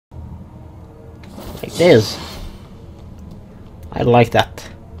Like this. I like that.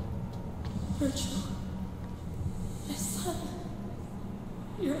 Vergil, my son,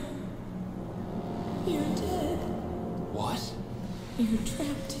 you're dead. What? You're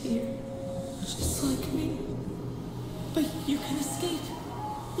trapped here, just like me. But you can escape.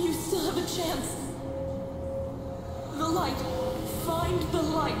 You still have a chance. The light. Find the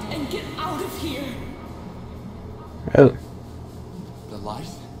light and get out of here. Oh. The light?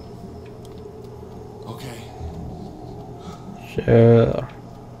 Okay. Sure.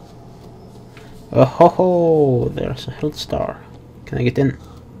 Oh ho ho! There's a health star. Can I get in?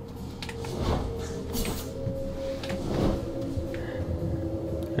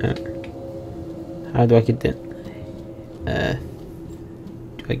 How do I get in?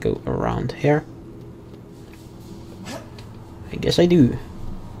 Do I go around here? I guess I do.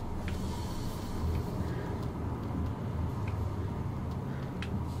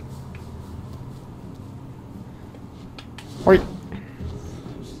 Oi.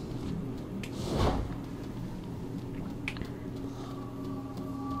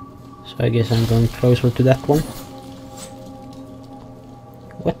 So I guess I'm going closer to that one.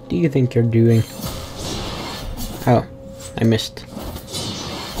 What do you think you're doing? Oh, I missed.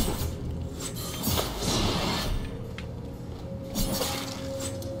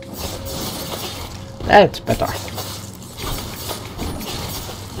 That's better.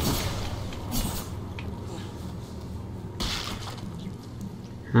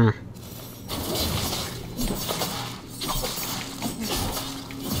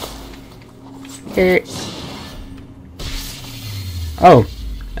 Oh,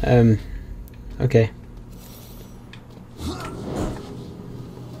 okay.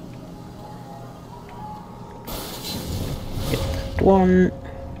 Get that one.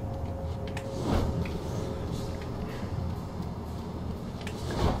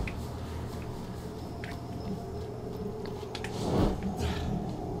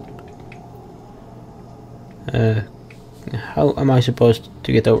 How am I supposed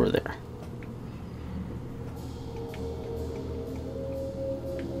to get over there?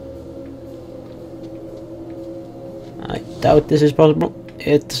 I doubt this is possible.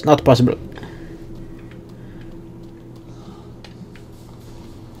 It's not possible.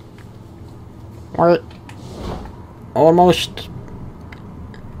 Or almost.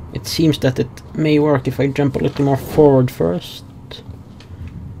 It seems that it may work if I jump a little more forward first.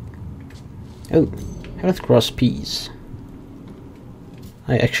 Oh, health cross peas.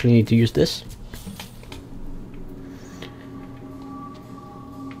 I actually need to use this.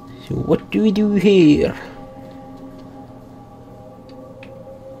 So what do we do here?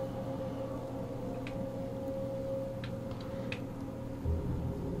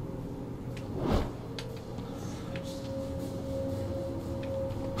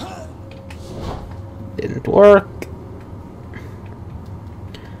 Didn't work.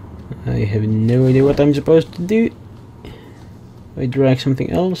 I have no idea what I'm supposed to do. I drag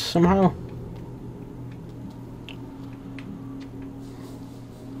something else somehow.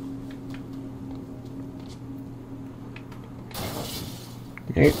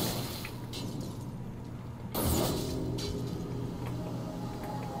 Nope.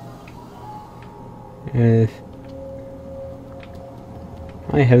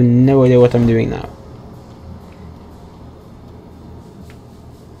 I have no idea what I'm doing now.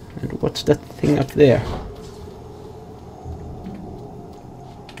 And what's that thing up there?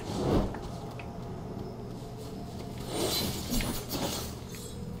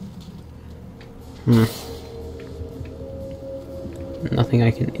 Nothing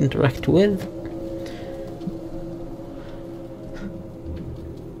I can interact with.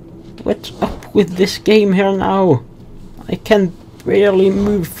 What's up with this game here now? I can barely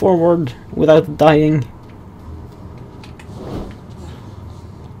move forward without dying.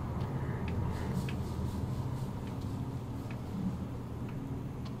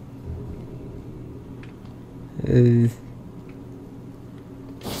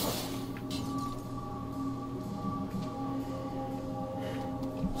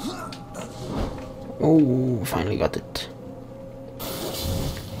 Oh, finally got it.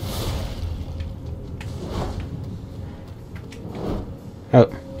 Oh.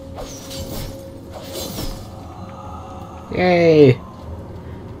 Yay!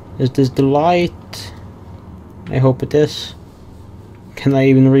 Is this the light? I hope it is. Can I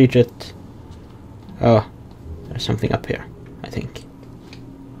even reach it? Oh, there's something up here, I think.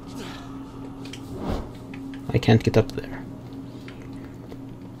 I can't get up there.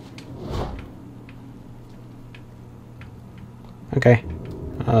 Okay,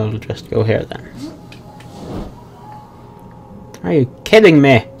 I'll just go here then. Are you kidding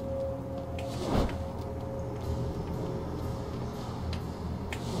me?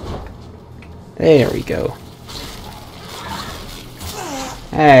 There we go.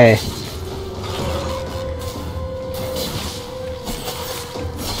 Hey.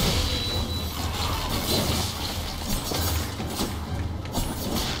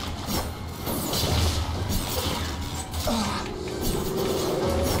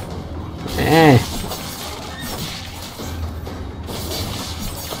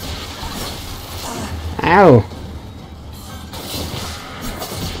 Ow!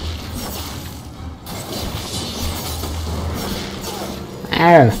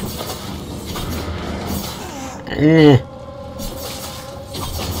 Ow!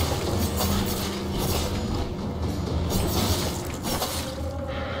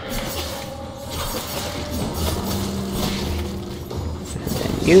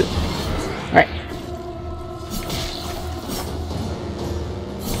 You. Right.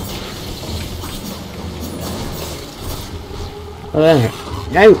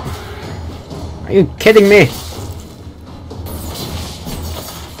 No! Are you kidding me?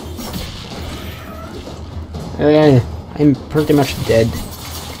 I'm pretty much dead.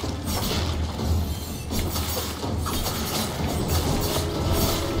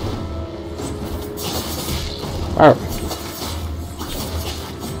 Wow.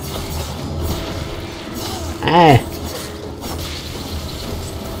 Ah.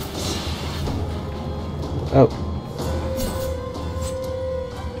 Oh.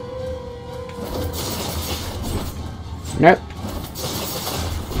 Nope.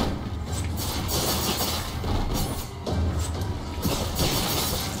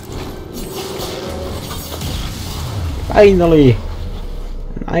 Finally!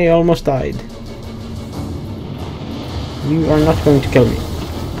 I almost died. You are not going to kill me.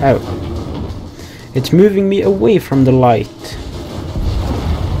 Oh. It's moving me away from the light.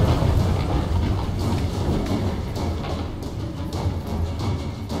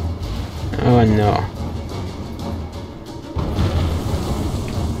 Oh no.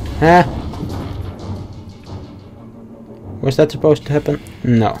 Huh? Was that supposed to happen?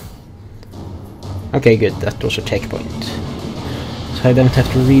 No. Okay, good. That was a checkpoint. So I don't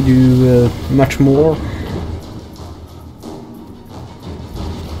have to redo much more.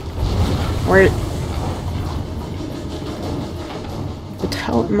 Where? But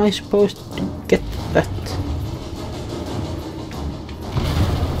how am I supposed to get that?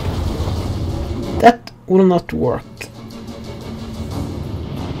 That will not work.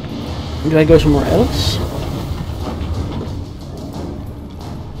 Do I go somewhere else?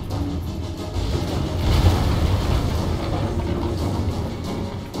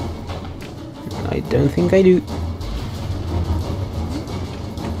 I don't think I do.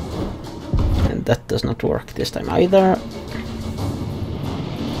 And that does not work this time either.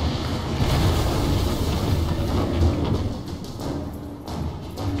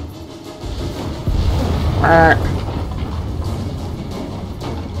 Huh?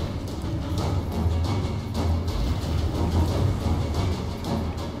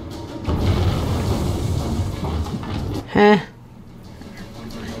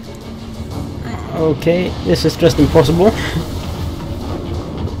 Okay, this is just impossible.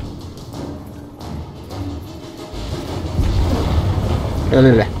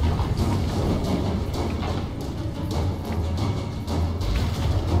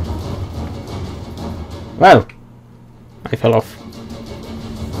 Wow! I fell off.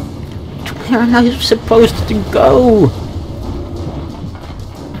 Where am I supposed to go?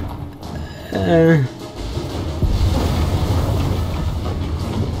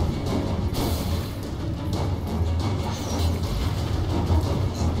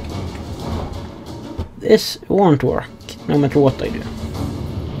 This won't work, no matter what I do.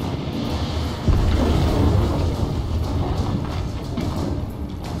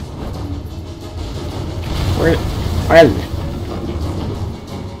 Well.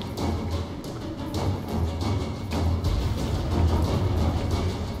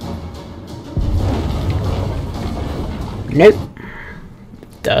 Nope.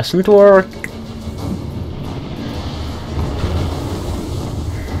 Doesn't work.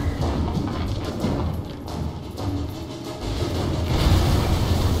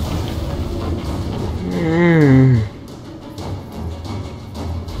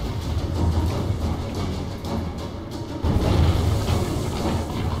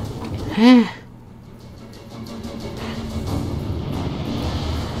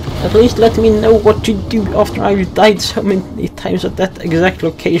 At least let me know what to do after I've died so many times at that exact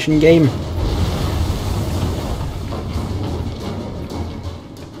location game.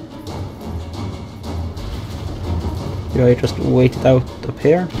 Do I just wait it out up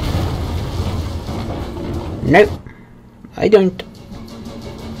here? Nope, I don't.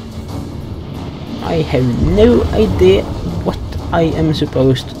 I have no idea what I am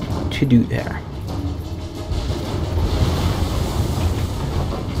supposed to do there.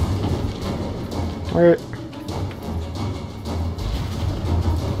 Where?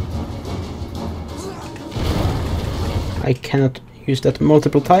 I cannot use that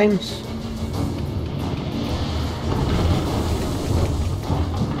multiple times.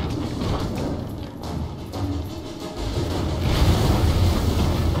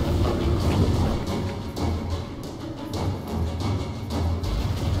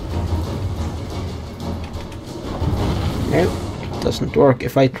 No, it doesn't work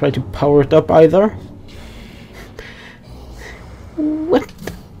if I try to power it up either. What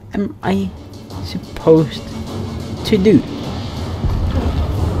am I supposed to do?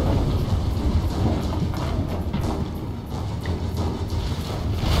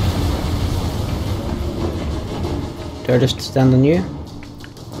 Do I just stand on you?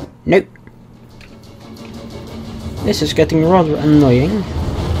 Nope. This is getting rather annoying.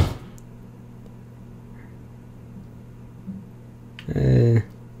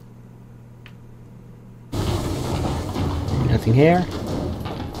 Nothing here.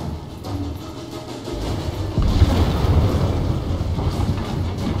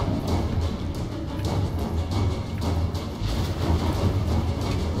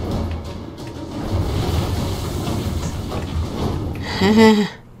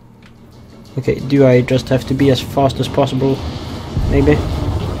 Okay, do I just have to be as fast as possible? Maybe?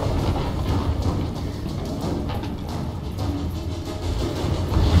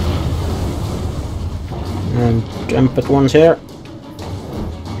 And jump at once here.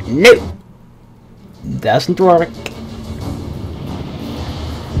 No! Doesn't work.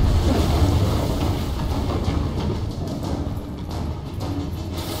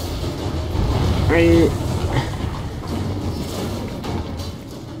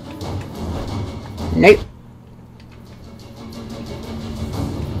 Nope.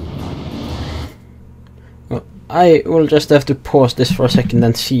 Well, I will just have to pause this for a second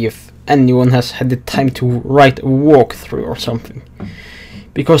and see if anyone has had the time to write a walkthrough or something.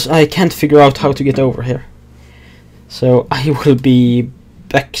 Because I can't figure out how to get over here. So I will be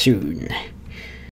back soon.